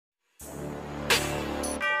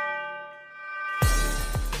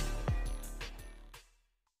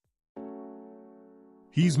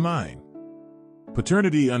He's mine.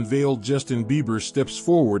 Paternity Unveiled. Justin Bieber steps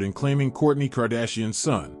forward in claiming Kourtney Kardashian's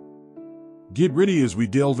son. Get ready as we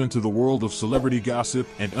delve into the world of celebrity gossip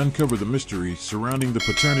and uncover the mystery surrounding the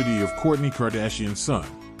paternity of Kourtney Kardashian's son.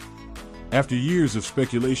 After years of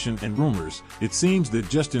speculation and rumors, it seems that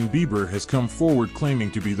Justin Bieber has come forward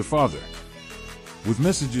claiming to be the father. With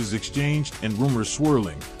messages exchanged and rumors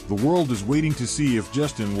swirling, the world is waiting to see if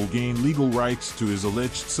Justin will gain legal rights to his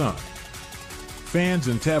alleged son. Fans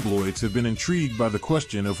and tabloids have been intrigued by the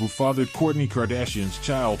question of who fathered Kourtney Kardashian's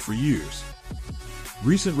child for years.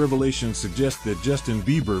 Recent revelations suggest that Justin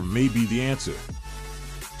Bieber may be the answer.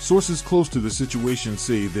 Sources close to the situation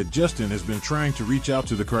say that Justin has been trying to reach out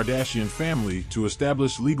to the Kardashian family to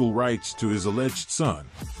establish legal rights to his alleged son.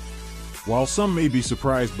 While some may be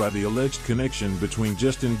surprised by the alleged connection between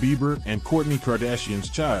Justin Bieber and Kourtney Kardashian's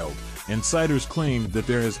child, insiders claim that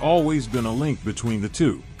there has always been a link between the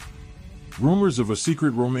two. Rumors of a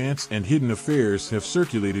secret romance and hidden affairs have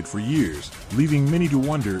circulated for years, leaving many to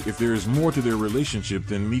wonder if there is more to their relationship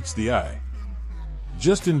than meets the eye.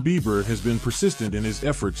 Justin Bieber has been persistent in his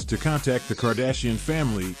efforts to contact the Kardashian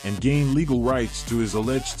family and gain legal rights to his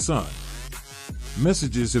alleged son.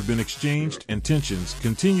 Messages have been exchanged and tensions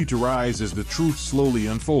continue to rise as the truth slowly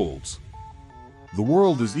unfolds. The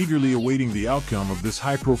world is eagerly awaiting the outcome of this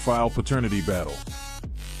high-profile paternity battle.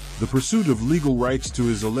 The pursuit of legal rights to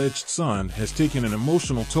his alleged son has taken an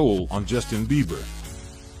emotional toll on Justin Bieber.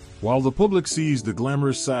 While the public sees the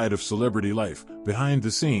glamorous side of celebrity life, behind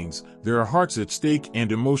the scenes, there are hearts at stake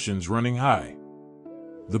and emotions running high.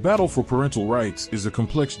 The battle for parental rights is a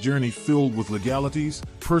complex journey filled with legalities,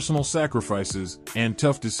 personal sacrifices, and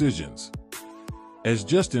tough decisions. As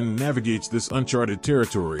Justin navigates this uncharted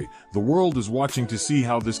territory, the world is watching to see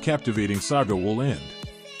how this captivating saga will end.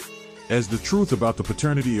 As the truth about the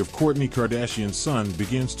paternity of Kourtney Kardashian's son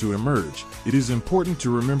begins to emerge, it is important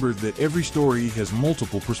to remember that every story has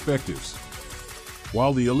multiple perspectives.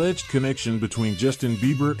 While the alleged connection between Justin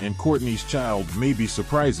Bieber and Kourtney's child may be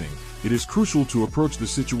surprising, it is crucial to approach the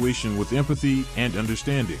situation with empathy and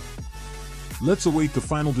understanding. Let's await the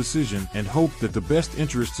final decision and hope that the best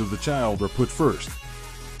interests of the child are put first.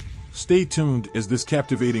 Stay tuned as this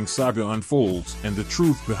captivating saga unfolds and the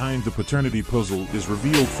truth behind the paternity puzzle is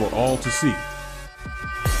revealed for all to see.